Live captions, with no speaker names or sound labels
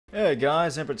Hey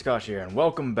guys, Emperor Takashi here, and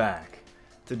welcome back.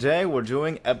 Today we're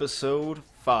doing episode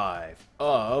 5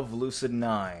 of Lucid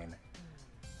 9.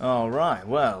 Alright,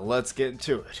 well, let's get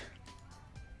to it.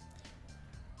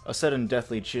 A sudden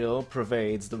deathly chill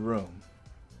pervades the room.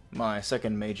 My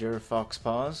second major fox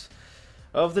pause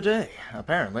of the day,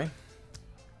 apparently.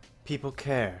 People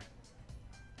care.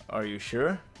 Are you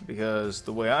sure? Because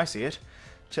the way I see it,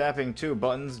 tapping 2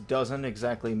 buttons doesn't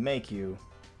exactly make you...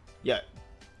 Yeah.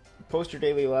 Post your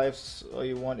daily lives all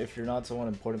you want. If you're not someone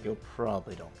important, people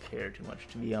probably don't care too much,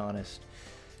 to be honest.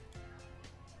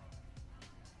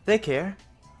 They care.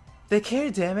 They care,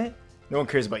 damn it. No one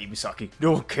cares about you, Misaki.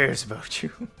 No one cares about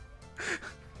you.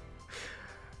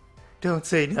 Don't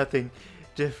say nothing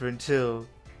different till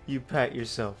you pat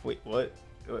yourself. Wait, what?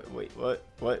 Wait, what?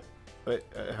 What?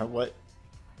 What?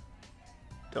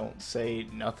 Don't say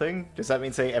nothing? Does that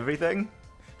mean say everything?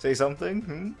 Say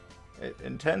something?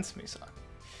 Intense, Misaki.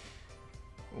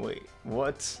 Wait,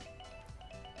 what?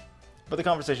 But the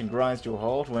conversation grinds to a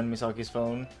halt when Misaki's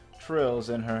phone trills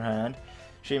in her hand.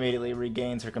 She immediately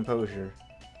regains her composure.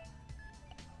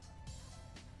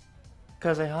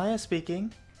 Kazuhaya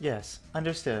speaking? Yes,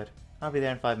 understood. I'll be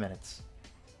there in 5 minutes.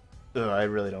 Ugh, I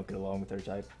really don't get along with her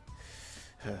type.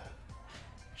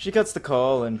 She cuts the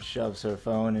call and shoves her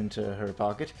phone into her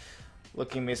pocket,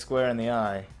 looking me square in the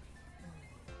eye.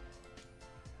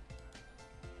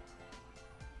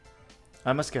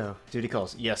 I must go. Duty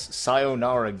calls. Yes,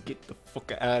 sayonara, get the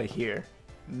fuck out of here.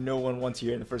 No one wants you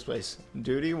here in the first place.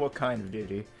 Duty? What kind of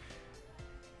duty?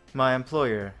 My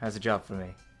employer has a job for me.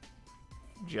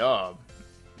 Job?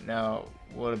 Now,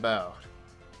 what about?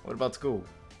 What about school?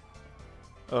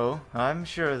 Oh, I'm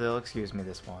sure they'll excuse me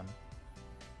this one.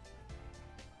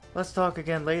 Let's talk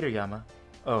again later, Yama.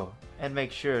 Oh, and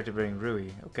make sure to bring Rui,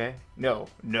 okay? No,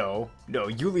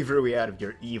 you leave Rui out of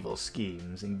your evil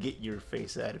schemes and get your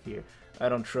face out of here. I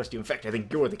don't trust you. In fact, I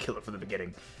think you're the killer from the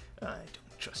beginning. I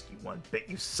don't trust you one bit,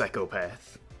 you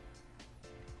psychopath.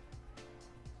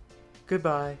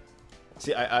 Goodbye.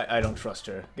 See, I don't trust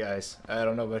her, guys. I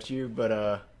don't know about you, but,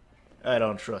 I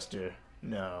don't trust her.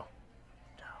 No.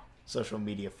 Social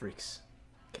media freaks.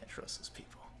 Can't trust those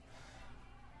people.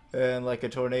 And like a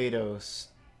tornado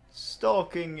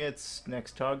stalking its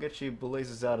next target, she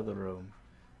blazes out of the room.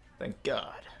 Thank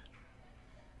God.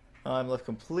 I'm left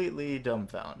completely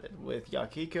dumbfounded with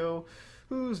Yakiko,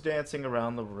 who's dancing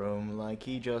around the room like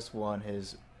he just won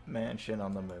his mansion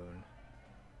on the moon.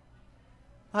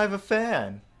 I have a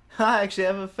fan! I actually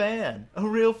have a fan! A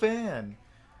real fan!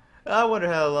 I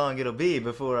wonder how long it'll be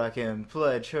before I can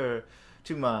pledge her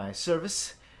to my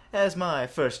service as my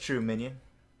first true minion.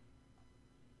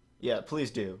 Yeah, please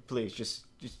do. Please, just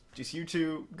you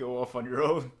two go off on your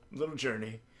own little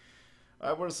journey. I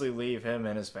honestly leave him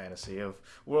and his fantasy of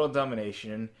world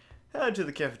domination and head to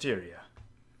the cafeteria.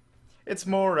 It's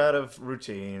more out of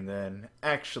routine than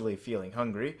actually feeling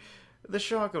hungry. The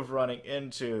shock of running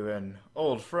into an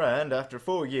old friend after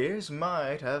 4 years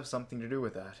might have something to do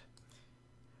with that.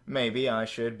 Maybe I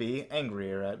should be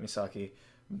angrier at Misaki,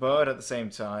 but at the same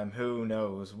time, who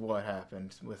knows what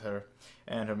happened with her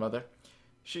and her mother.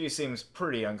 She seems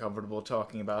pretty uncomfortable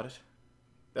talking about it.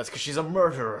 That's because she's a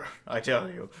murderer, I tell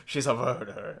you. She's a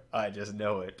murderer. I just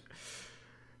know it.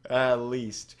 At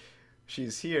least,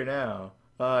 she's here now.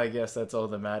 I guess that's all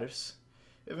that matters.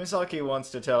 If Misaki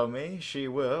wants to tell me, she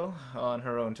will, on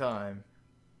her own time.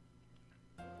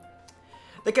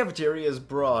 The cafeteria is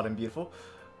broad and beautiful,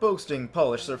 boasting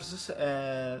polished surfaces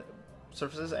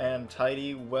and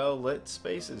tidy, well-lit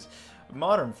spaces.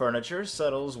 Modern furniture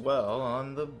settles well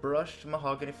on the brushed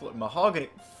mahogany floor. Mahogany?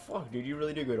 Fuck, dude, you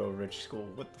really do go to a rich school.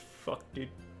 What the fuck, dude?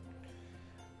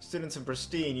 Students in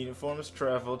pristine uniforms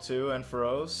travel to and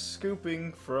fro,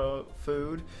 scooping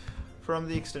food from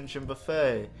the extension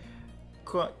buffet.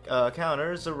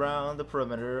 Counters around the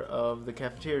perimeter of the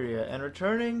cafeteria and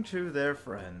returning to their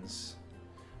friends.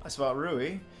 I spot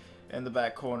Rui in the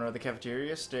back corner of the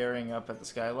cafeteria, staring up at the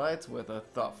skylights with a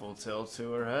thoughtful tilt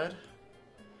to her head.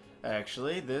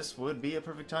 Actually, this would be a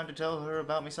perfect time to tell her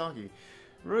about Misaki.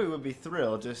 Rui would be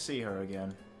thrilled to see her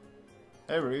again.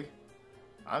 Hey, Rui.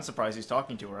 I'm surprised he's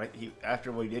talking to her.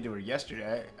 After what he did to her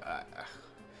yesterday.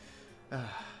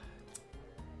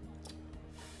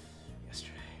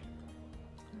 Yesterday.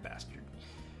 Bastard.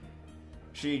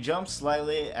 She jumps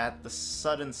slightly at the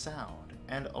sudden sound,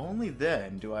 and only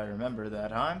then do I remember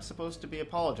that I'm supposed to be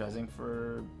apologizing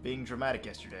for being dramatic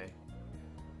yesterday.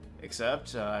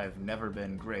 Except, I've never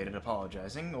been great at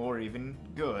apologizing, or even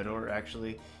good, or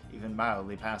actually even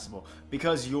mildly passable.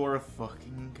 Because you're a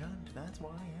fucking cunt, that's why,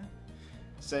 yeah.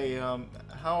 Say,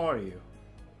 how are you?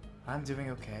 I'm doing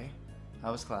okay.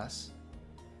 How was class?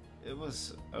 It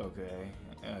was okay.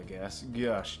 I guess.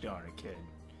 Gosh darn it, kid.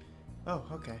 Oh,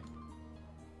 okay.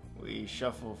 We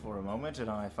shuffle for a moment, and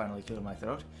I finally clear my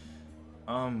throat.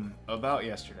 About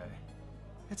yesterday.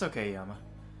 It's okay, Yama.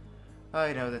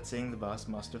 I know that seeing the boss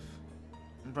must have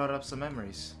brought up some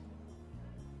memories.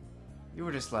 You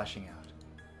were just lashing out.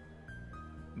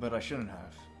 But I shouldn't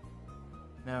have.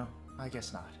 No, I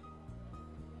guess not.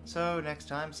 So, next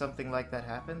time something like that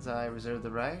happens, I reserve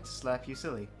the right to slap you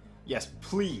silly. Yes,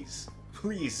 please!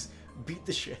 Please! Beat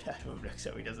the shit out of him next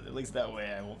time he does it. At least that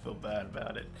way I won't feel bad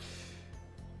about it.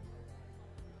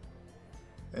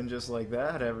 And just like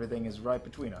that, everything is right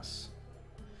between us.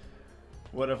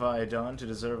 What have I done to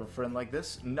deserve a friend like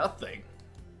this? Nothing!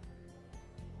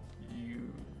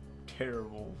 You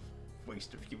terrible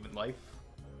waste of human life.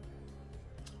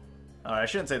 Alright, I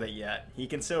shouldn't say that yet. He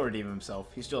can still redeem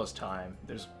himself. He still has time.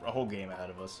 There's a whole game ahead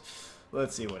of us.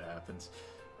 Let's see what happens.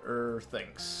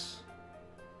 Thanks.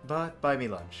 But buy me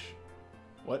lunch.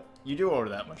 What? You do order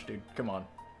that much, dude. Come on.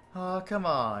 Aw, come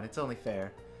on. It's only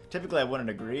fair. Typically I wouldn't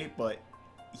agree, but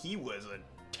he was a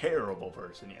terrible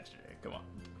person yesterday. Come on.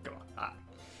 Come on.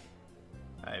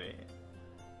 I mean,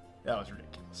 that was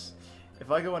ridiculous.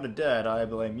 If I go into debt, I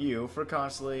blame you for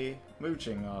constantly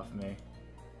mooching off me.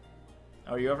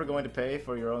 Are you ever going to pay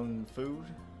for your own food?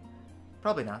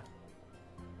 Probably not.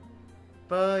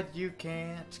 But you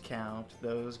can't count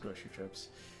those grocery trips,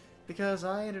 because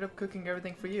I ended up cooking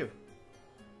everything for you.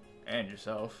 And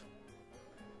yourself.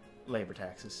 Labor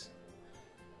taxes.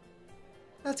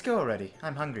 Let's go already.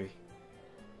 I'm hungry.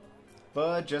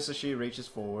 But just as she reaches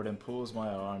forward and pulls my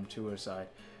arm to her side,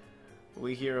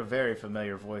 we hear a very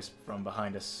familiar voice from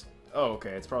behind us. Oh,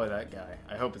 okay, it's probably that guy.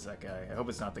 I hope it's that guy. I hope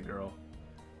it's not the girl.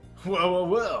 Well,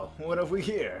 what have we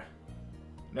here?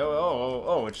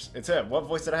 No, it's him. What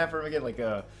voice did I have for him again? Like,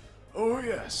 oh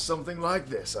yes, something like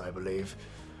this, I believe.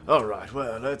 Alright,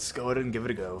 well, let's go ahead and give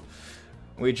it a go.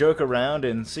 We joke around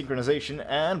in synchronization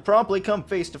and promptly come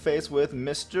face to face with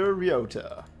Mr.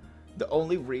 Ryota. The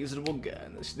only reasonable guy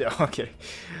in this. No, I'm kidding.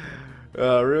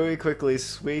 Rui quickly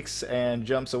squeaks and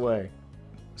jumps away,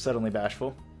 suddenly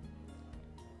bashful.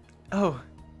 Oh,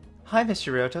 hi,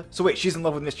 Mr. Ryota. So wait, she's in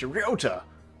love with Mr. Ryota!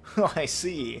 I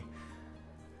see.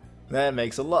 That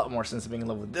makes a lot more sense than being in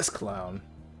love with this clown.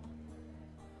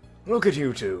 Look at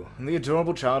you two, the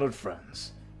adorable childhood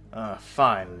friends.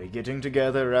 Finally getting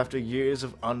together after years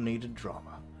of unneeded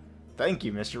drama. Thank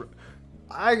you, Mr.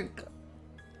 I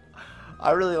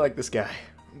really like this guy.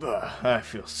 But I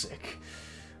feel sick.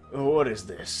 What is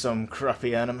this, some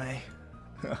crappy anime?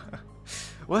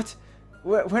 What?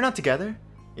 We're not together?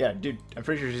 Yeah, dude, I'm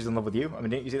pretty sure she's in love with you. I mean,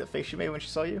 didn't you see that face she made when she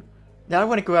saw you? Now I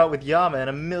want to go out with Yama in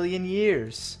a million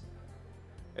years.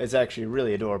 It's actually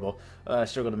really adorable. I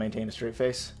struggle to maintain a straight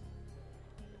face.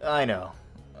 I know.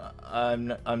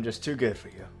 I'm just too good for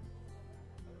you.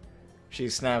 She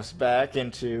snaps back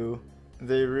into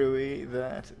the Rui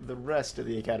that the rest of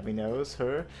the Academy knows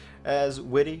her as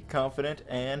witty, confident,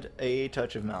 and a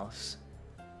touch of malice.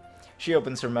 She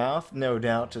opens her mouth, no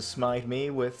doubt to smite me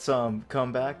with some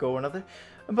comeback or another,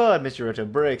 but Mr.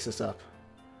 Ryota breaks us up.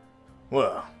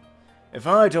 Well, if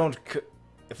I don't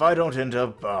end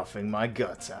up barfing my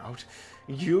guts out,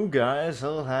 you guys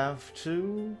will have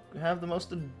to have the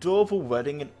most adorable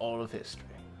wedding in all of history.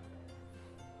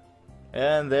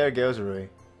 And there goes Rui.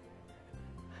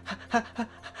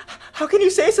 How can you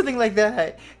say something like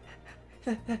that?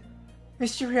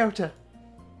 Mr. Ryota,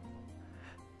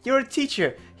 you're a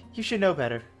teacher. You should know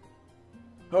better.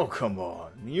 Oh, come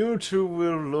on. You two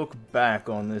will look back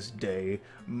on this day,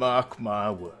 mark my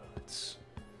words.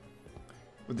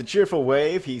 With a cheerful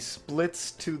wave, he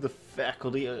splits to the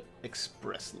faculty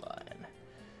express line.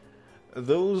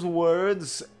 Those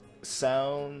words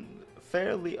sound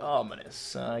fairly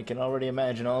ominous. I can already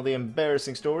imagine all the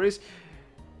embarrassing stories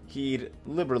he'd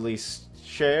liberally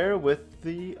share with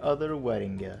the other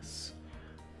wedding guests.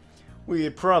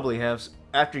 We'd probably have,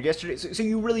 after yesterday, so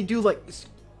you really do like,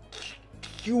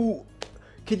 can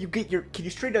you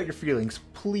straighten out your feelings,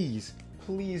 please?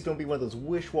 Please don't be one of those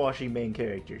wish-washy main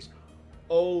characters.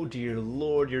 Oh dear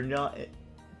lord, you're not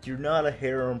a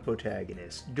harem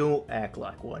protagonist. Don't act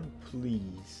like one,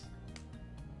 please.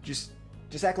 Just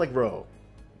act like Ro.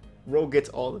 Ro gets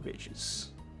all the bitches.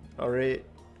 Alright?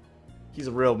 He's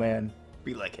a real man.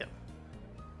 Be like him.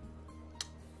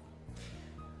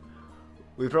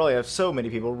 We probably have so many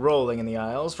people rolling in the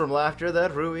aisles from laughter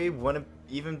that Rui wouldn't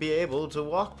even be able to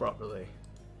walk properly.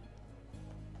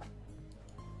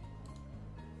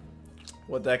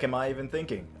 What the heck am I even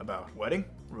thinking about? Wedding?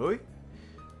 Rui?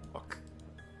 Look.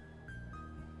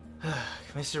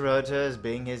 Mr. Ryota is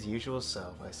being his usual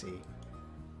self, I see.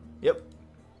 Yep.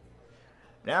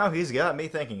 Now he's got me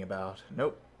thinking about.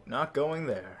 Nope. not going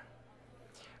there.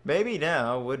 Maybe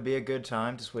now would be a good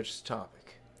time to switch the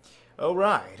topic. Oh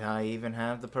right, I even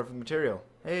have the perfect material.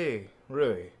 Hey,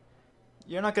 Rui.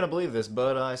 You're not gonna believe this,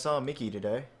 but I saw Miki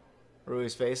today.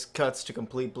 Rui's face cuts to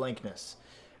complete blankness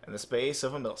in the space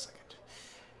of a millisecond.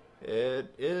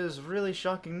 It is really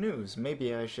shocking news.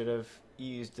 Maybe I should have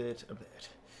eased it a bit.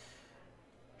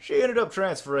 She ended up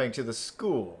transferring to the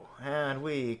school, and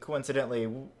we coincidentally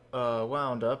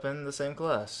wound up in the same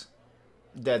class.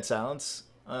 Dead silence.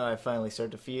 I finally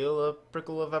start to feel a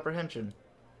prickle of apprehension.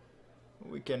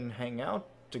 We can hang out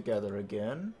together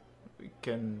again. We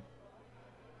can...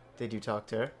 Did you talk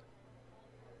to her?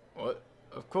 What?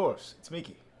 Of course, it's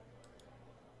Miki.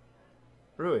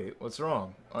 Rui, what's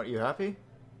wrong? Aren't you happy?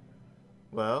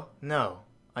 Well, no,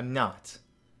 I'm not.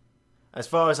 As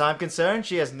far as I'm concerned,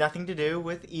 she has nothing to do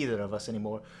with either of us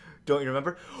anymore. Don't you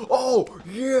remember? Oh,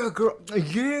 yeah, girl.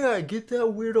 Yeah, get that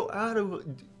weirdo out of...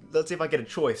 Let's see if I get a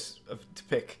choice to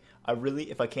pick.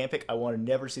 If I can't pick, I want to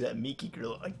never see that Miki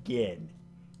girl again.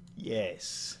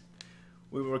 Yes.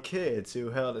 We were kids who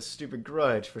held a stupid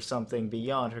grudge for something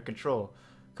beyond her control.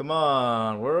 Come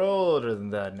on, we're older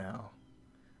than that now.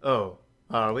 Oh,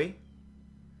 are we?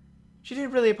 She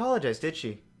didn't really apologize, did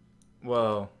she?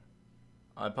 Well,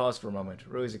 I pause for a moment.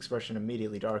 Rui's expression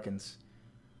immediately darkens.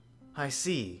 I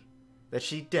see that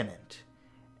she didn't,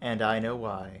 and I know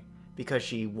why. Because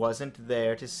she wasn't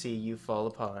there to see you fall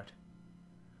apart.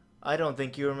 I don't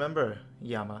think you remember,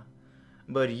 Yama,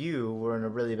 but you were in a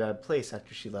really bad place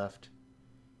after she left.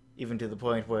 Even to the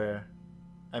point where,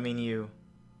 I mean you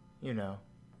know.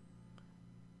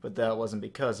 But that wasn't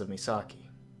because of Misaki.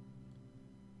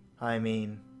 I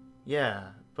mean, yeah,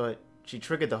 but she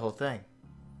triggered the whole thing.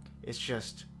 It's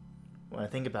just, when I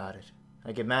think about it,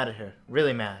 I get mad at her,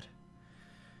 really mad.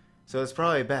 So it's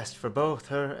probably best for both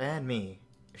her and me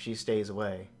if she stays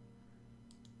away.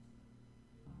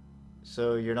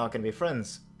 So you're not gonna be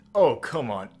friends? Oh,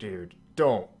 come on, dude,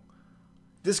 don't.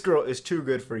 This girl is too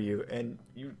good for you, and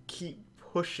you keep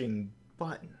pushing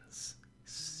buttons.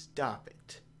 Stop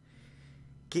it.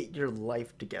 Get your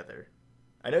life together.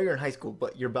 I know you're in high school,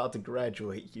 but you're about to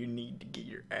graduate. You need to get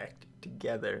your act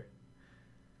together.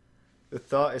 The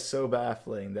thought is so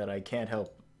baffling that I can't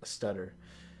help but stutter.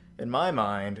 In my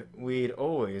mind, we'd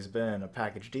always been a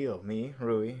package deal. Me,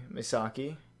 Rui,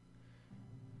 Misaki.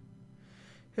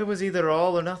 It was either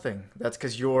all or nothing. That's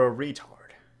 'cause you're a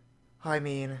retard. I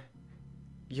mean,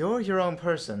 you're your own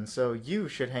person, so you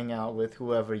should hang out with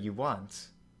whoever you want.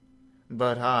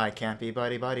 But I can't be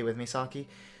buddy-buddy with Misaki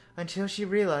until she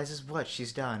realizes what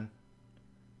she's done.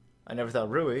 I never thought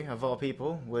Rui, of all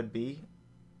people, would be.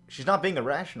 She's not being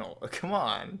irrational. Come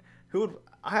on. Who would...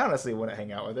 I honestly want to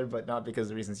hang out with her, but not because of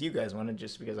the reasons you guys wanted,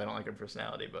 just because I don't like her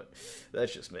personality, but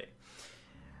that's just me.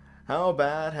 How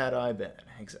bad had I been?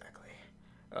 Exactly.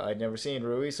 I'd never seen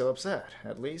Rui so upset.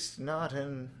 At least not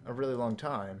in a really long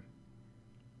time.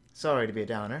 Sorry to be a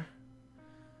downer.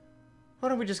 Why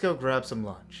don't we just go grab some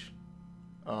lunch?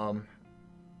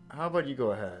 How about you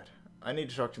go ahead? I need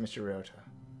to talk to Mr. Ryota.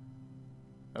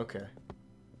 Okay.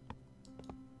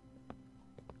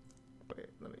 Wait,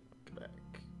 let me go back.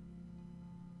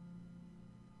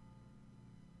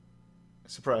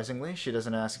 Surprisingly, she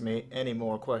doesn't ask me any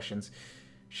more questions.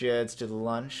 She heads to the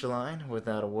lunch line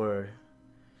without a word.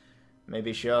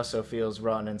 Maybe she also feels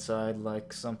rotten inside,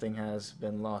 like something has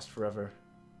been lost forever.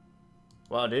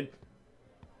 Wow, dude.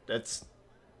 That's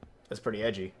pretty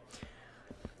edgy.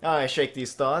 I shake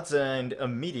these thoughts and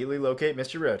immediately locate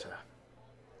Mr. Ryota,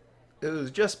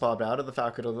 who's just popped out of the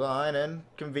faculty line and,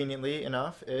 conveniently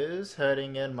enough, is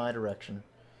heading in my direction.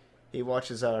 He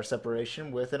watches our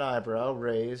separation with an eyebrow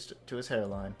raised to his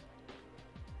hairline.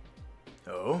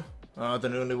 Oh? Aren't the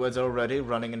newlyweds already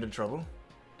running into trouble?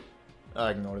 I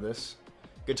ignore this.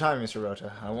 Good timing, Mr.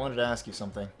 Ryota. I wanted to ask you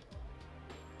something.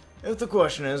 If the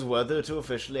question is whether to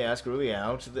officially ask Rui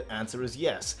out, the answer is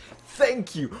yes.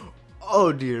 Thank you!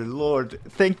 Oh dear lord,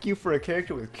 thank you for a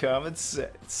character with common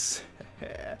sense.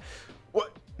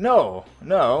 What? No,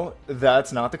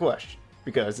 that's not the question.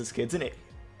 Because this kid's an idiot.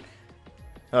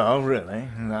 Oh, really?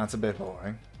 That's a bit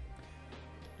boring.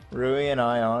 Rui and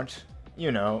I aren't,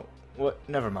 you know, what,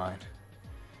 never mind.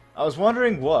 I was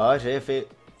wondering what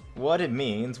it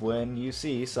means when you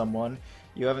see someone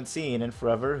you haven't seen in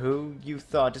forever who you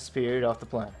thought disappeared off the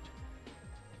planet.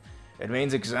 It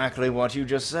means exactly what you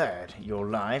just said. Your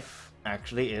life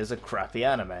actually is a crappy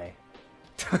anime.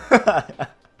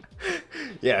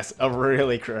 Yes, a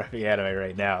really crappy anime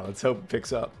right now. Let's hope it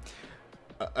picks up.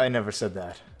 I never said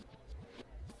that.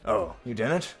 Oh, you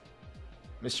didn't?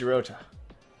 Mr. Ryota.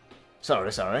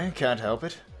 Sorry, can't help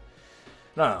it.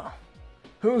 Now,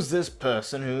 who's this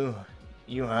person who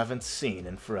you haven't seen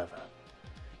in forever.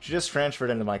 She just transferred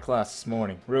into my class this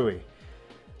morning. Rui.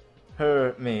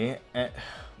 Her, me, and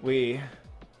we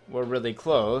were really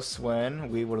close when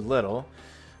we were little,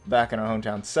 back in our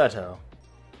hometown Seto.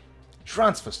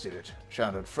 Transfer student,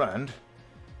 childhood friend.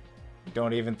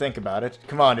 Don't even think about it.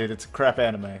 Come on, dude, it's a crap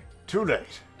anime. Too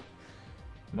late.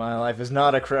 My life is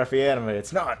not a crappy anime.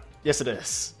 It's not. Yes, it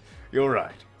is. You're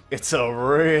right. It's a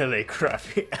really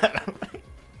crappy anime.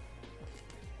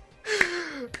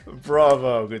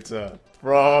 Bravo, good sir.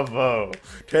 Bravo.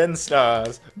 10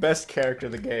 stars. Best character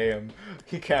in the game.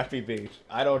 He can't be beat.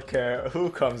 I don't care who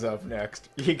comes up next.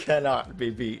 He cannot be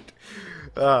beat.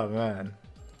 Oh, man.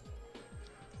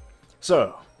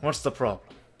 So, what's the problem?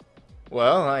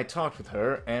 Well, I talked with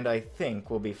her, and I think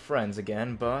we'll be friends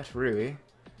again, but Rui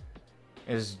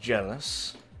is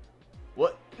jealous.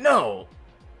 What? No!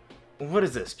 What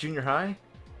is this, junior high?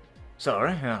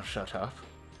 Sorry, I'll shut up.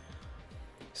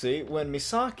 See, when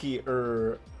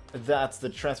Misaki, that's the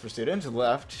transfer student,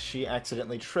 left, she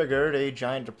accidentally triggered a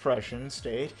giant depression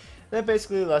state that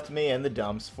basically left me in the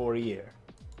dumps for a year.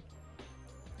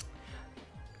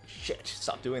 Shit,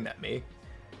 stop doing that, me.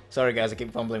 Sorry guys, I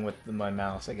keep fumbling with my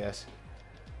mouse, I guess.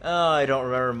 I don't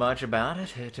remember much about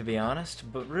it, to be honest,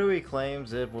 but Rui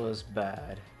claims it was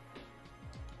bad.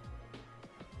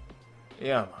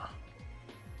 Yama,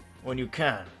 when you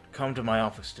can, come to my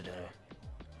office today.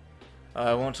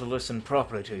 I want to listen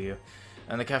properly to you,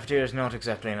 and the cafeteria is not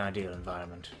exactly an ideal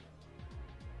environment.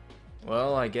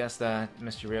 Well, I guess that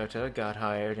Mr. Ryota got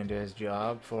hired into his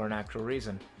job for an actual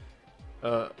reason.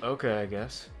 Okay, I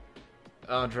guess.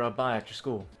 I'll drop by after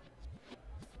school.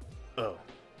 Oh.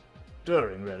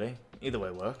 During, really. Either way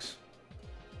works.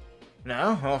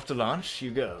 Now, off to lunch,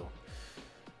 you go.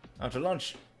 After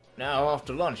lunch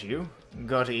you.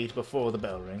 Gotta eat before the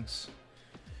bell rings.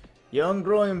 Young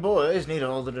growing boys need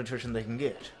all the nutrition they can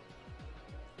get.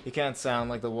 He can't sound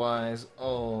like the wise,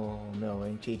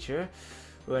 all-knowing teacher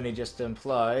when he just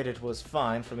implied it was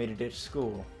fine for me to ditch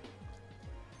school.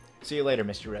 See you later,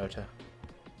 Mr. Ryota.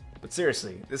 But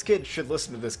seriously, this kid should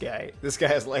listen to this guy. This guy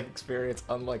has life experience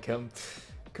unlike him.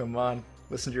 Come on,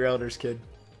 listen to your elders, kid.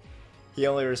 He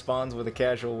only responds with a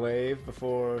casual wave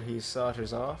before he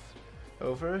saunters off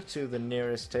over to the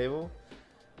nearest table,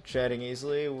 chatting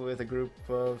easily with a group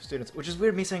of students. Which is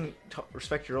weird, me saying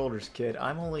respect your elders, kid.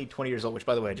 I'm only 20 years old, which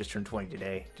by the way, I just turned 20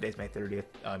 today. Today's May 30th.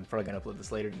 I'm probably going to upload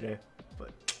this later today, but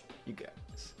you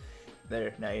guys.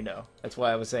 There, now you know. That's why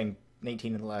I was saying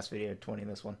 19 in the last video, 20 in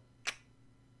this one.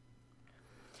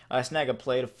 I snag a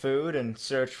plate of food and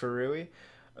search for Rui,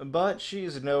 but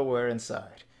she's nowhere in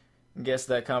sight. Guess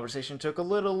that conversation took a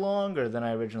little longer than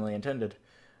I originally intended.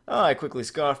 I quickly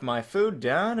scarfed my food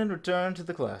down and returned to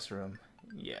the classroom.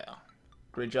 Yeah,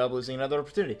 great job losing another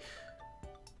opportunity.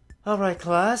 Alright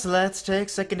class, let's take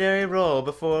secondary roll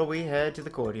before we head to the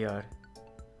courtyard.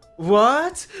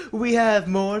 What? We have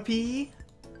more PE?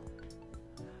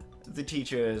 The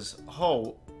teacher's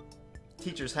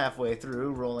halfway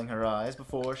through, rolling her eyes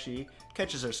before she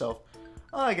catches herself.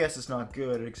 I guess it's not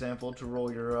good example to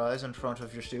roll your eyes in front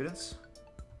of your students.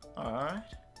 Alright.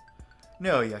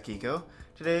 No, Yakiko.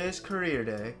 Today is career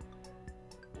day,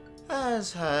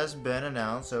 as has been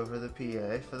announced over the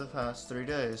PA for the past 3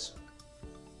 days.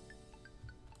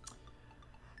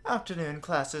 Afternoon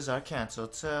classes are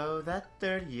cancelled, so that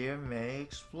third year may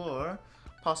explore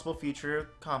possible future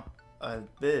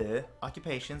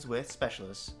occupations with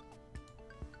specialists.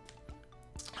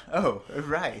 Oh,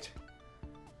 right.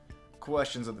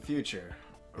 Questions of the future.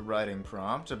 A writing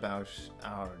prompt about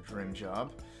our dream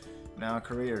job. Now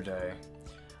career day.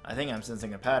 I think I'm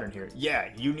sensing a pattern here. Yeah,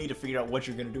 you need to figure out what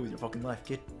you're gonna do with your fucking life,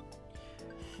 kid.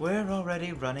 We're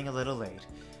already running a little late,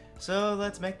 so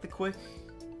let's make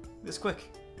this quick.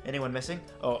 Anyone missing?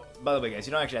 Oh, by the way, guys,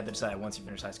 you don't actually have to decide once you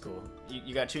finish high school.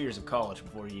 You got 2 years of college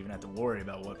before you even have to worry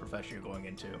about what profession you're going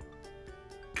into.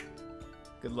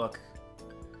 Good luck.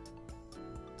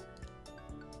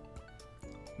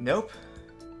 Nope.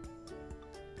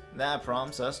 That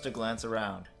prompts us to glance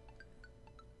around.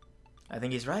 I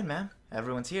think he's right, ma'am.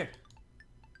 Everyone's here.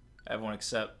 Everyone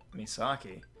except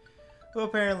Misaki, who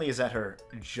apparently is at her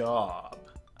job.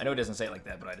 I know it doesn't say it like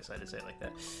that, but I decided to say it like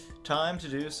that. Time to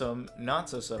do some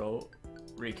not-so-subtle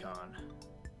recon.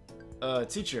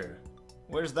 Teacher,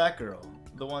 where's that girl?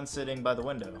 The one sitting by the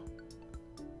window.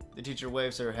 The teacher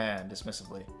waves her hand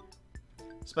dismissively.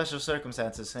 Special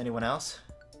circumstances. Anyone else?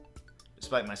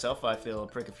 Despite myself, I feel a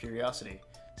prick of curiosity.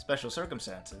 Special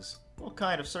circumstances? What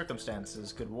kind of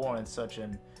circumstances could warrant such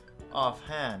an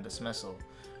offhand dismissal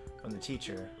from the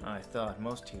teacher? I thought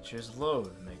most teachers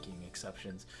loathe making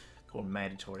exceptions for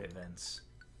mandatory events.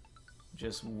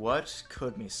 Just what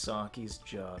could Misaki's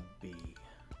job be?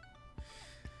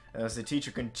 As the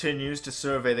teacher continues to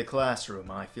survey the classroom,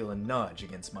 I feel a nudge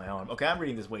against my arm. Okay, I'm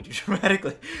reading this way too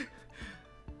dramatically.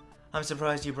 I'm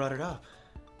surprised you brought it up.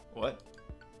 What?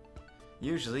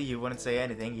 Usually you wouldn't say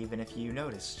anything even if you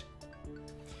noticed.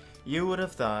 You would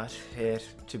have thought it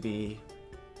to be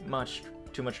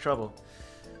too much trouble.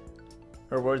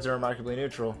 Her words are remarkably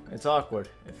neutral. It's awkward.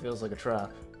 It feels like a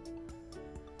trap.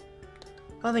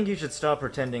 I think you should stop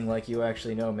pretending like you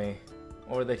actually know me.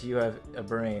 Or that you have a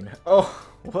brain. Oh,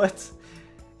 what?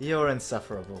 You're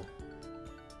insufferable.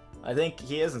 I think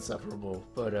he is insufferable,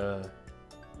 but,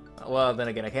 well, then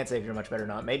again, I can't say if you're much better or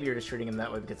not. Maybe you're just treating him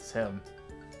that way because it's him.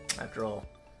 After all,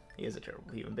 he is a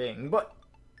terrible human being, but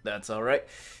that's alright.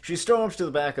 She storms to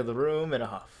the back of the room in a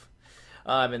huff.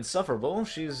 I'm insufferable.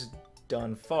 She's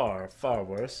done far, far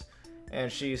worse. And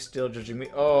she's still judging me.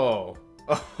 Oh.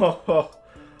 Oh.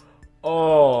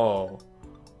 Oh.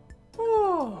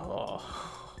 Oh.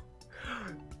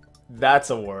 That's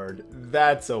a word.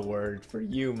 That's a word for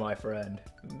you, my friend.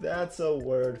 That's a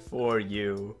word for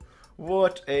you.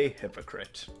 What a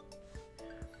hypocrite.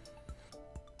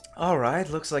 Alright,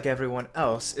 looks like everyone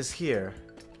else is here.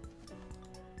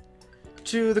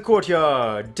 To the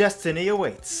courtyard. Destiny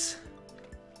awaits.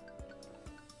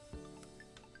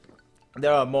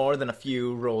 There are more than a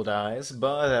few rolled eyes,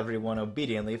 but everyone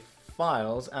obediently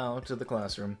files out of the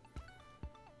classroom.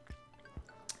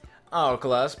 Our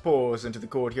class pours into the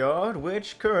courtyard,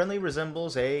 which currently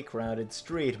resembles a crowded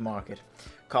street market.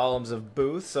 Columns of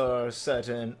booths are set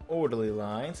in orderly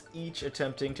lines, each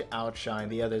attempting to outshine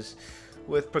the others,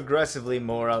 with progressively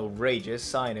more outrageous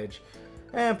signage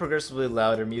and progressively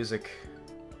louder music.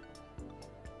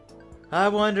 I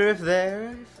wonder if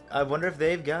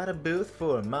they've got a booth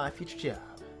for my future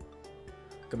job.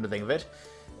 Come to think of it,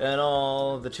 in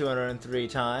all the 203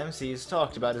 times he's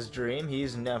talked about his dream,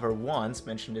 he's never once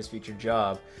mentioned his future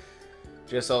job.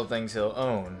 Just all things he'll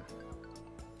own.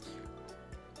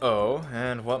 Oh,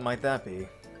 and what might that be?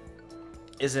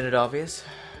 Isn't it obvious?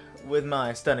 With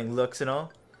my stunning looks and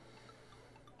all.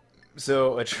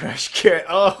 So, a trash can.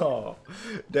 Oh,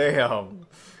 damn.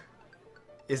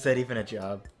 Is that even a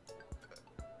job?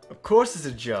 Of course it's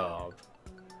a job.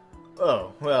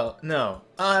 Oh, well, no.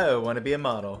 I want to be a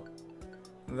model.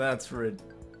 That's rid...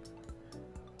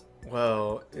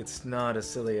 Well, it's not as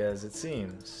silly as it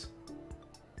seems.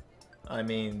 I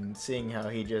mean, seeing how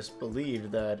he just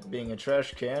believed that being a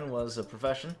trash can was a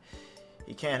profession,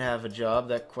 he can't have a job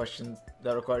that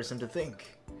requires him to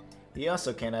think. He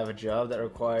also can't have a job that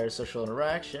requires social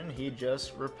interaction. He'd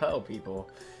just repel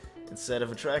people instead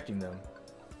of attracting them.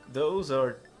 Those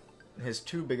are his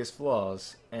two biggest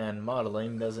flaws, and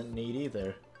modeling doesn't need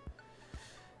either.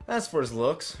 As for his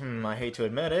looks, I hate to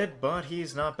admit it, but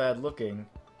he's not bad looking.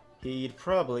 He'd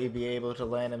probably be able to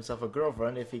land himself a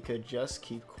girlfriend if he could just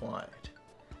keep quiet.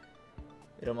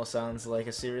 It almost sounds like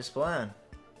a serious plan.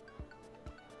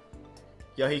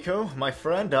 Yahiko, my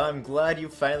friend, I'm glad you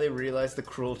finally realized the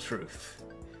cruel truth.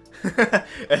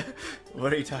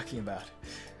 What are you talking about?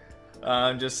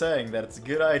 I'm just saying that it's a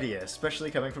good idea,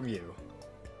 especially coming from you.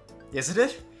 Isn't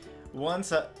it?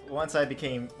 Once I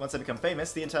become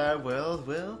famous, the entire world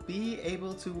will be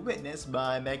able to witness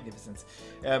my magnificence.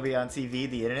 I'll be on TV,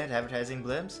 the internet, advertising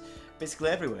blimps, basically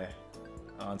everywhere.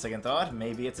 On second thought,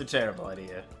 maybe it's a terrible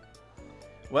idea.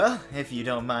 Well, if you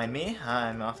don't mind me,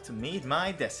 I'm off to meet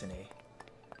my destiny.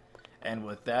 And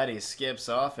with that, he skips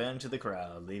off into the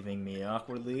crowd, leaving me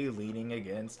awkwardly leaning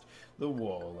against the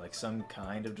wall like some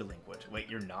kind of delinquent. Wait,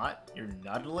 you're not? You're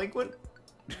not a delinquent?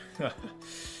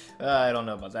 I don't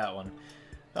know about that one.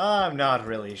 I'm not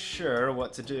really sure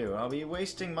what to do. I'll be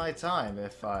wasting my time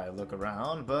if I look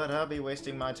around, but I'll be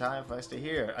wasting my time if I stay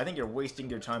here. I think you're wasting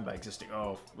your time by existing.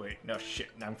 Oh, wait, no shit.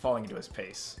 I'm falling into his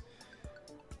pace.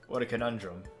 What a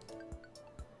conundrum.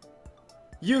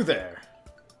 You there!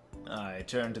 I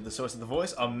turn to the source of the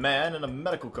voice, a man in a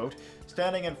medical coat,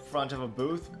 standing in front of a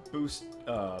booth,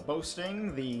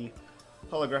 boasting the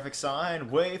holographic sign,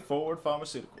 Way Forward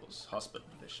Pharmaceuticals, Hospital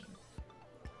Division.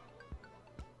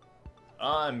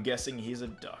 I'm guessing he's a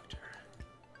doctor.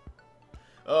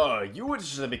 You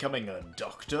interested in becoming a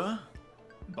doctor?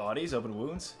 Bodies, open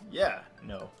wounds? Yeah,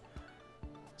 no.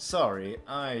 Sorry,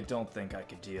 I don't think I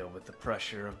could deal with the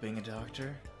pressure of being a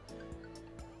doctor.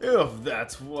 If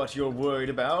that's what you're worried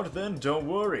about, then don't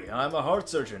worry. I'm a heart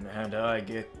surgeon, and I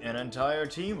get an entire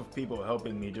team of people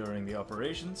helping me during the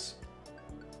operations.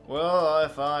 Well,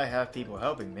 if I have people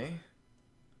helping me...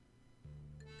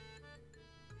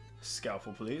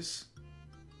 Scalpel, please.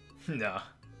 Nah.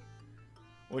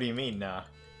 What do you mean, nah?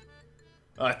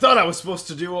 I thought I was supposed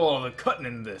to do all the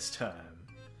cutting this time.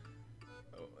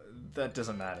 that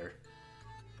doesn't matter.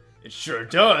 It sure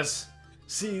does!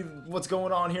 See what's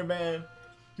going on here, man?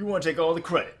 You want to take all the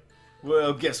credit.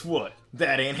 Well, guess what?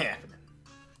 That ain't happening.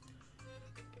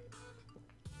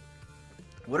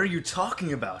 What are you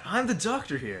talking about? I'm the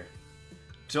doctor here.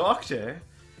 Doctor?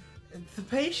 The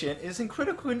patient is in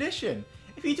critical condition.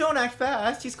 If you don't act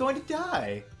fast, he's going to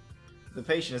die. The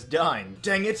patient is dying.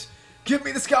 Dang it! Give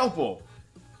me the scalpel!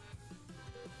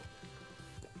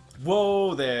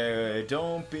 Whoa there,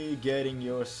 don't be getting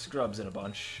your scrubs in a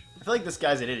bunch. I feel like this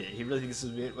guy's an idiot. He really thinks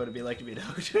this is what it'd be like to be a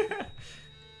doctor.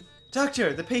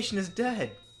 Doctor, the patient is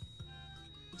dead.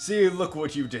 See, look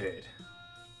what you did.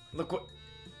 Look what...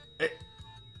 Hey.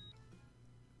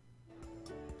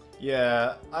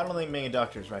 Yeah, I don't think being a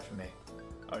doctor is right for me.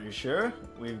 Are you sure?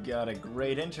 We've got a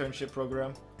great internship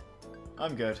program.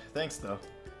 I'm good, thanks though.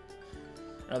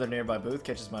 Another nearby booth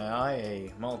catches my eye.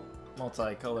 A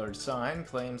multicolored sign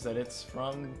claims that it's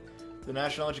from the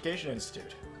National Education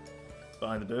Institute.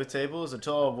 Behind the booth table is a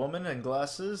tall woman in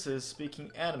glasses is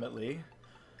speaking animately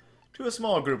to a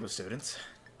small group of students.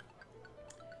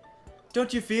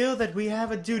 Don't you feel that we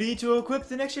have a duty to equip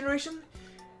the next generation?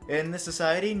 In this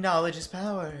society, knowledge is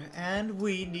power, and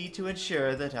we need to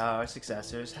ensure that our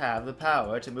successors have the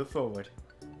power to move forward.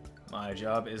 My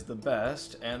job is the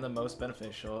best and the most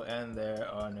beneficial, and there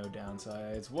are no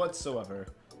downsides whatsoever.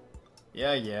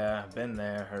 Yeah, been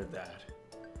there, heard that.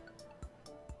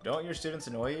 Don't your students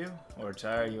annoy you, or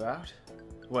tire you out?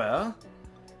 Well,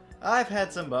 I've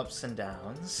had some ups and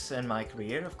downs in my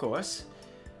career, of course.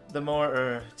 The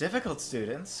more, difficult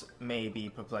students may be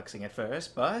perplexing at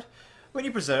first, but when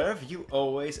you persevere, you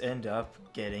always end up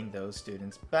getting those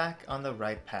students back on the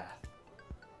right path.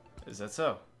 Is that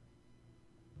so?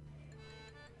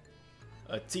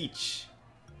 Teach.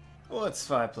 What's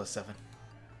 5 plus 7?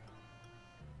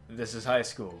 This is high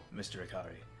school, Mr.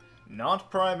 Ikari. Not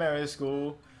primary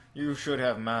school. You should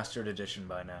have mastered addition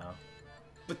by now.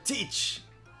 But teach!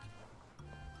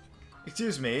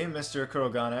 Excuse me, Mr.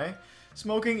 Kurogane.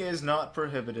 Smoking is not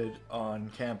prohibited on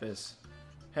campus.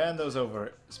 Hand those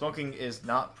over. Smoking is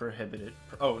not prohibited.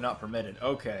 Oh, not permitted.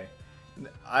 Okay.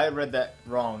 I read that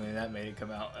wrong and that made it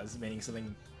come out as meaning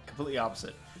something completely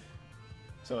opposite.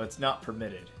 So it's not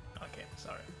permitted. Okay,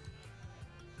 sorry.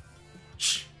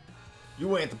 Shh!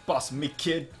 You ain't the boss of me,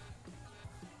 kid.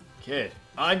 Kid,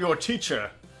 I'm your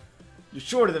teacher. You're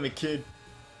shorter than me, kid.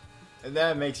 And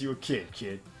that makes you a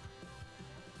kid.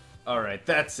 Alright,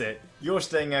 that's it. You're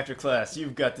staying after class.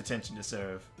 You've got detention to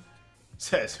serve.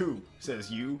 Says who?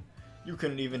 Says you. You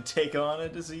couldn't even take on a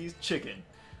diseased chicken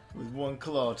with one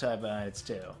claw tied behind its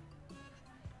tail.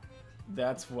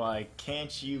 That's why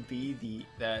can't you be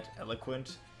that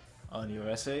eloquent on your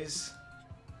essays?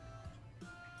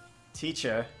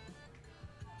 Teacher?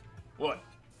 What?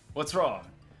 What's wrong?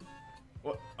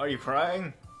 What? Are you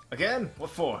crying? Again? What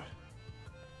for?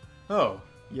 Oh,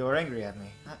 you're angry at me.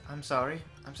 I'm sorry.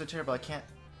 I'm so terrible I can't...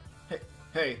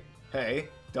 Hey,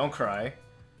 don't cry.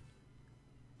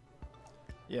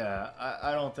 Yeah,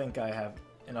 I don't think I have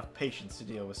enough patience to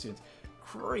deal with students.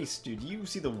 Christ, dude, you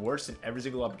see the worst in every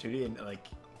single opportunity and, like,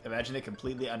 imagine it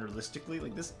completely unrealistically?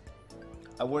 Like, this...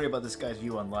 I worry about this guy's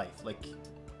view on life. Like,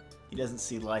 he doesn't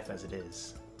see life as it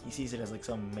is. He sees it as, like,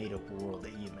 some made-up world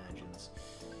that he imagines.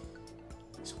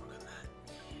 Let's work on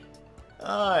that.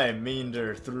 I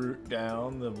meander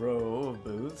down the row of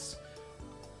booths.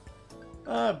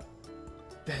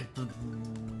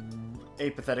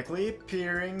 Apathetically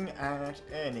peering at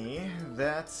any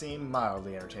that seem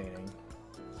mildly entertaining.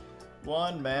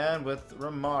 One man with a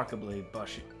remarkably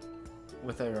bushy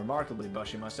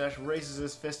mustache raises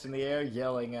his fist in the air,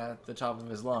 yelling at the top of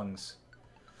his lungs.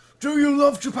 Do you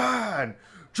love Japan?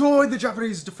 Join the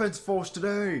Japanese Defense Force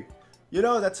today! You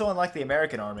know, that's so unlike the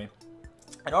American Army.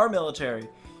 In our military,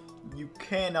 you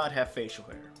cannot have facial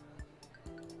hair.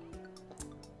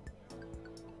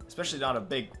 Especially not a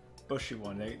big, bushy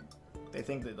one. They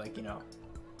think that, like, you know,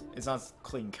 it's not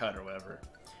clean cut or whatever.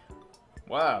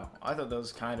 Wow, I thought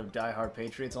those kind of die-hard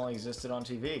patriots only existed on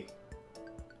TV.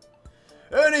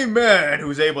 Any man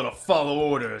who's able to follow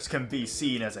orders can be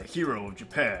seen as a hero of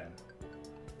Japan.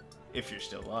 If you're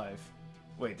still alive.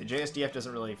 Wait, the JSDF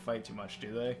doesn't really fight too much,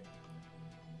 do they?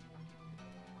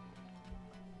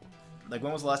 Like,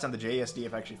 when was the last time the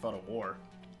JSDF actually fought a war?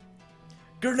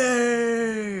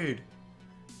 Grenade!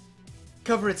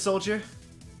 Cover it, soldier.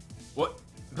 What?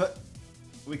 But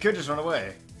we could just run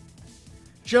away.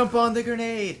 Jump on the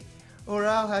grenade, or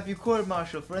I'll have you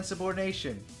court-martialed for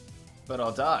insubordination. But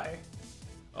I'll die.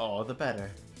 All the better.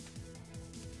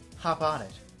 Hop on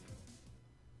it.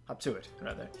 Hop to it,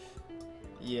 rather.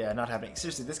 Yeah, not happening.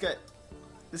 Seriously, this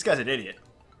guy's an idiot.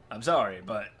 I'm sorry,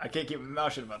 but I can't keep my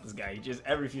mouth shut about this guy. He just,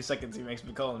 every few seconds he makes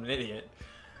me call him an idiot.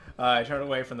 I turn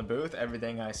away from the booth.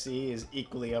 Everything I see is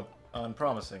equally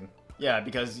unpromising. Yeah,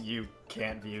 because you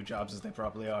can't view jobs as they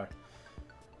properly are.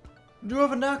 Do you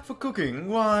have a knack for cooking?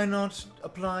 Why not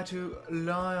apply to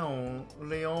Lyon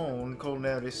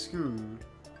Culinary School?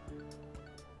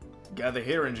 Gather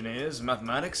here, engineers,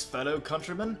 mathematics, fellow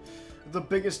countrymen. The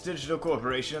biggest digital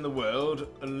corporation in the world,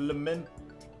 Lemniscate,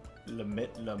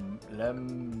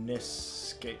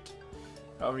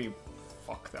 however you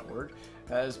fuck that word,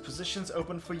 has positions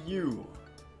open for you.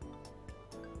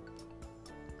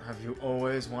 Have you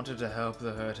always wanted to help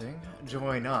the hurting?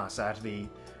 Join us at the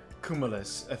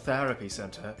Cumulus Therapy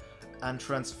Center and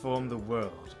transform the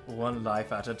world, one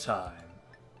life at a time.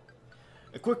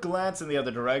 A quick glance in the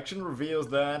other direction reveals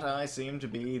that I seem to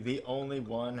be the only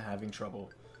one having trouble.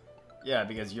 Yeah,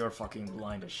 because you're fucking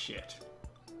blind as shit.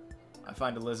 I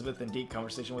find Elizabeth in deep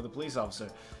conversation with a police officer,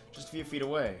 just a few feet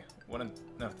away. Wouldn't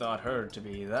have thought her to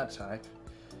be that type.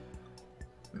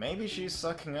 Maybe she's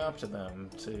sucking up to them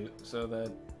so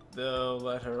that they'll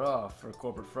let her off for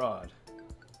corporate fraud.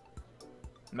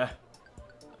 Meh.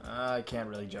 I can't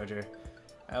really judge her.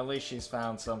 At least she's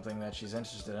found something that she's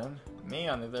interested in. Me,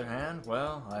 on the other hand,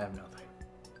 well, I have nothing.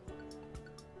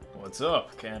 What's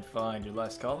up? Can't find your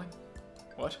last calling?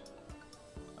 What?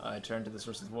 I turned to the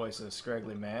source's voice, a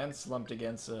scraggly man slumped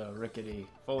against a rickety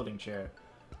folding chair.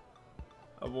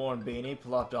 A worn beanie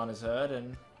plopped on his head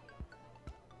and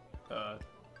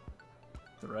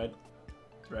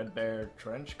threadbare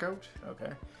trench coat?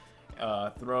 Okay.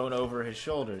 Thrown over his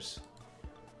shoulders.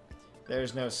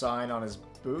 There's no sign on his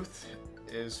booth.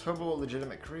 Is Herbo a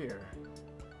legitimate career?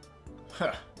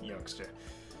 Ha, youngster.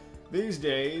 These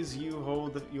days, you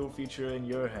hold your future in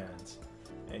your hands,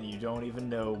 and you don't even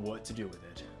know what to do with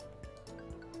it.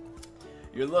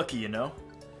 You're lucky, you know.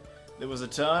 There was a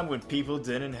time when people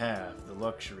didn't have the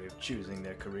luxury of choosing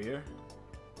their career.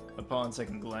 Upon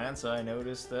second glance, I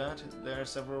noticed that there are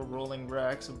several rolling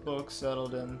racks of books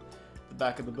settled in the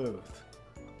back of the booth.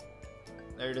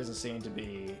 There doesn't seem to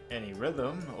be any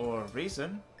rhythm or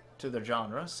reason to their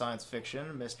genre: science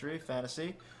fiction, mystery,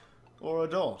 fantasy, or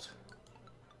adult.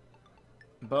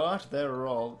 But they're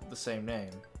all the same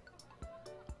name.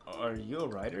 Are you a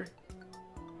writer?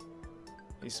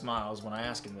 He smiles when I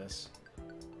ask him this.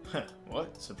 Huh,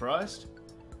 what? Surprised?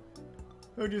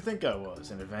 Who do you think I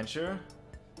was? An adventurer?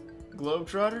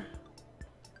 Globetrotter?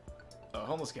 A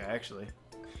homeless guy, actually.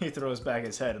 He throws back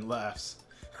his head and laughs.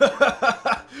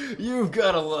 You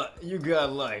got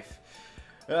life.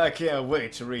 I can't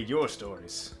wait to read your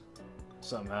stories.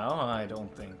 Somehow, I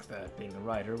don't think that being a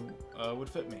writer would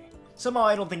fit me. Somehow,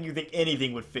 I don't think you think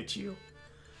anything would fit you.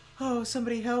 Oh,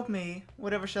 somebody help me.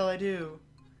 Whatever shall I do?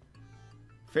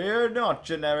 Fear not,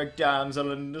 generic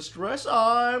damsel in distress.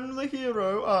 I'm the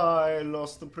hero. I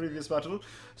lost the previous battle,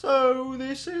 so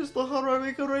this is the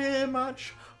heroic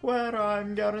rematch where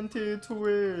I'm guaranteed to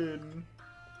win.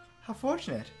 How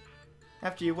fortunate.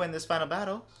 After you win this final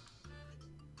battle,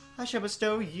 I shall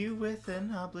bestow you with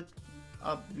an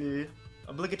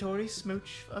obligatory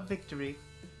smooch of victory.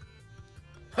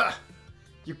 Ha!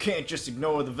 You can't just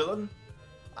ignore the villain.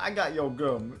 I got your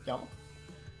gum, y'all.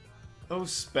 Oh,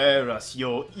 spare us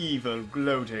your evil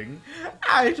gloating.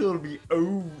 It'll be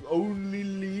only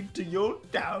lead to your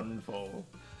downfall.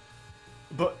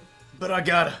 But I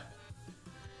gotta.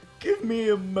 Give me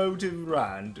a motive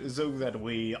rant so that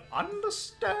we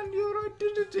understand your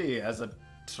identity as a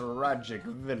tragic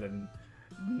villain.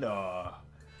 Nah,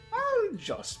 I'll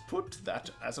just put that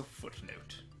as a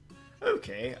footnote.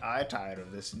 Okay, I'm tired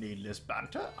of this needless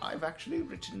banter. I've actually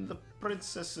written the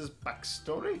princess's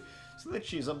backstory so that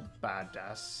she's a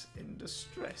badass in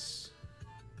distress.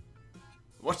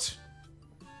 What?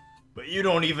 But you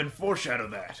don't even foreshadow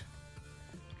that.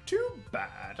 Too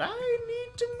bad. I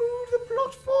need to move the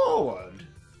plot forward.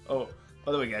 Oh,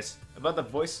 by the way, guys, about the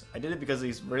voice, I did it because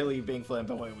he's really being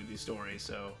flamboyant with these stories,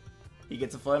 so he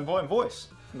gets a flamboyant voice.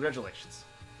 Congratulations.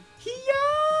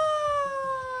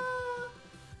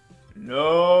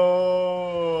 No.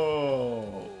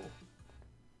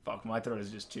 Fuck, my throat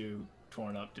is just too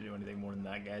torn up to do anything more than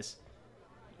that, guys.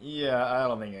 Yeah, I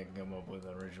don't think I can come up with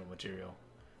original material.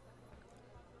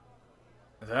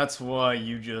 That's why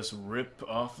you just rip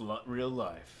off real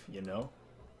life, you know?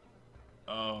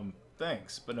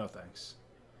 Thanks, but no thanks.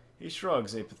 He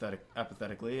shrugs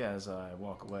apathetically as I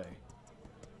walk away.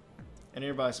 A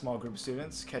nearby small group of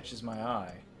students catches my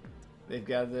eye. They've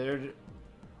gathered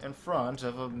in front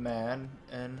of a man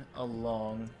in a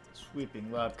long,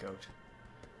 sweeping lab coat.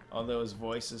 Although his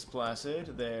voice is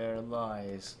placid, there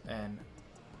lies an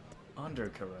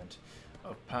undercurrent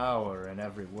of power in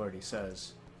every word he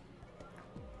says.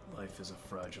 Life is a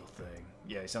fragile thing.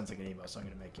 Yeah, he sounds like an emo, so I'm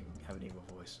gonna make him have an emo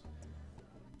voice.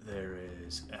 There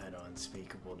is an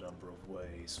unspeakable number of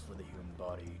ways for the human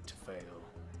body to fail,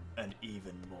 and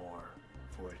even more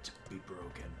for it to be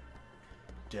broken.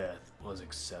 Death was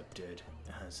accepted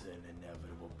as an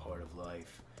inevitable part of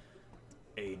life,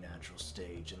 a natural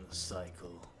stage in the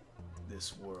cycle,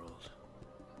 this world.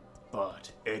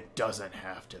 But it doesn't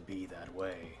have to be that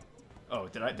way. Oh,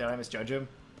 did I misjudge him?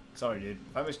 Sorry, dude.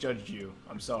 If I misjudged you,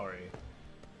 I'm sorry.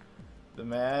 The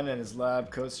man in his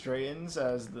lab coat straightens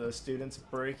as the students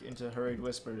break into hurried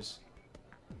whispers.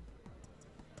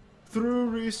 Through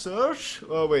research?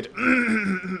 Oh, wait.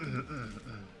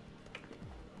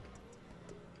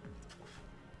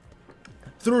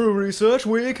 Through research,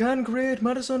 we can create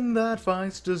medicine that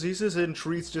fights diseases and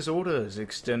treats disorders,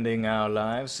 extending our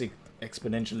lives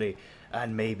exponentially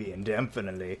and maybe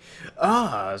indefinitely.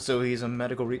 Ah, so he's a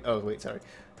medical oh, wait, sorry.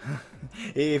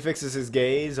 He fixes his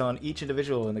gaze on each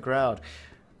individual in the crowd.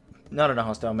 Not in a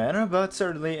hostile manner, but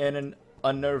certainly in an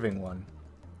unnerving one.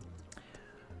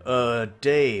 A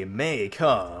day may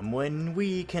come when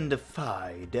we can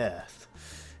defy death.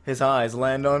 His eyes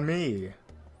land on me.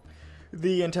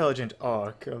 The intelligent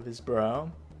arc of his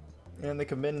brow and the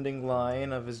commending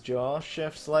line of his jaw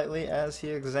shift slightly as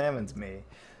he examines me.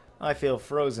 I feel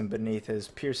frozen beneath his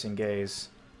piercing gaze.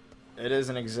 It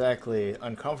isn't exactly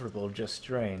uncomfortable, just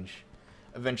strange.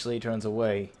 Eventually he turns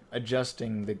away,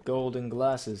 adjusting the golden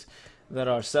glasses that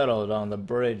are settled on the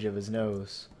bridge of his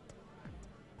nose.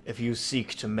 If you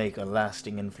seek to make a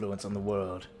lasting influence on the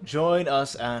world, join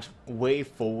us at Way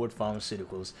Forward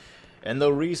Pharmaceuticals in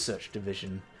the research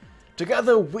division.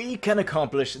 Together we can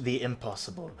accomplish the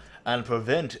impossible and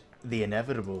prevent the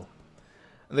inevitable.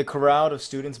 The crowd of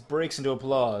students breaks into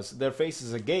applause, their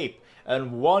faces agape,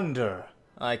 and wonder.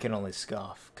 I can only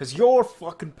scoff, 'cause you're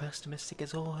fucking pessimistic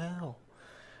as all hell.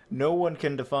 No one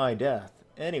can defy death.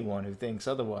 Anyone who thinks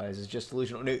otherwise is just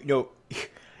delusional. No,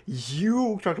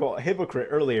 you talked about a hypocrite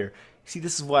earlier. See,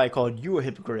 this is why I called you a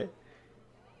hypocrite.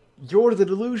 You're the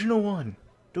delusional one.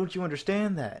 Don't you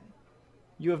understand that?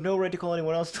 You have no right to call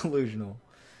anyone else delusional.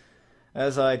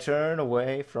 As I turn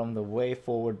away from the Way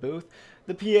Forward booth,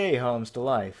 the PA hums to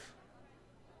life.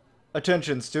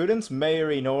 Attention students, Mayor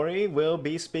Inori will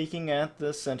be speaking at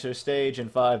the center stage in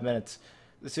 5 minutes.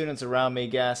 The students around me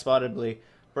gasp audibly,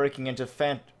 breaking into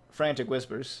frantic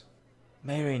whispers.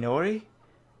 Mayor Inori?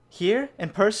 Here? In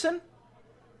person?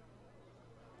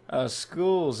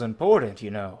 School's important,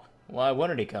 you know. Why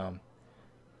wouldn't he come?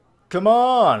 Come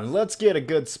on, let's get a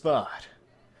good spot.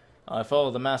 I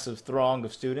follow the massive throng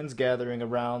of students gathering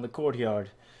around the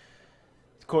courtyard.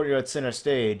 The courtyard center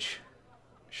stage.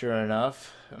 Sure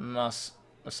enough,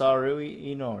 Masaru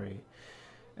Inori,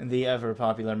 the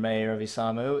ever-popular mayor of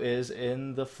Isamu, is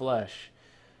in the flesh.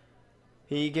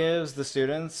 He gives the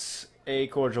students a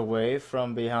cordial wave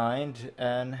from behind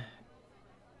an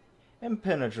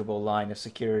impenetrable line of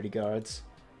security guards.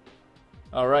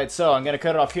 Alright, so I'm going to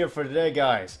cut it off here for today,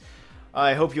 guys.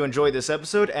 I hope you enjoyed this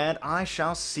episode, and I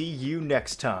shall see you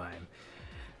next time.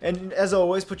 And as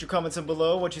always, put your comments in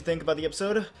below what you think about the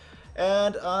episode.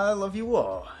 And I love you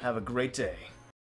all. Have a great day.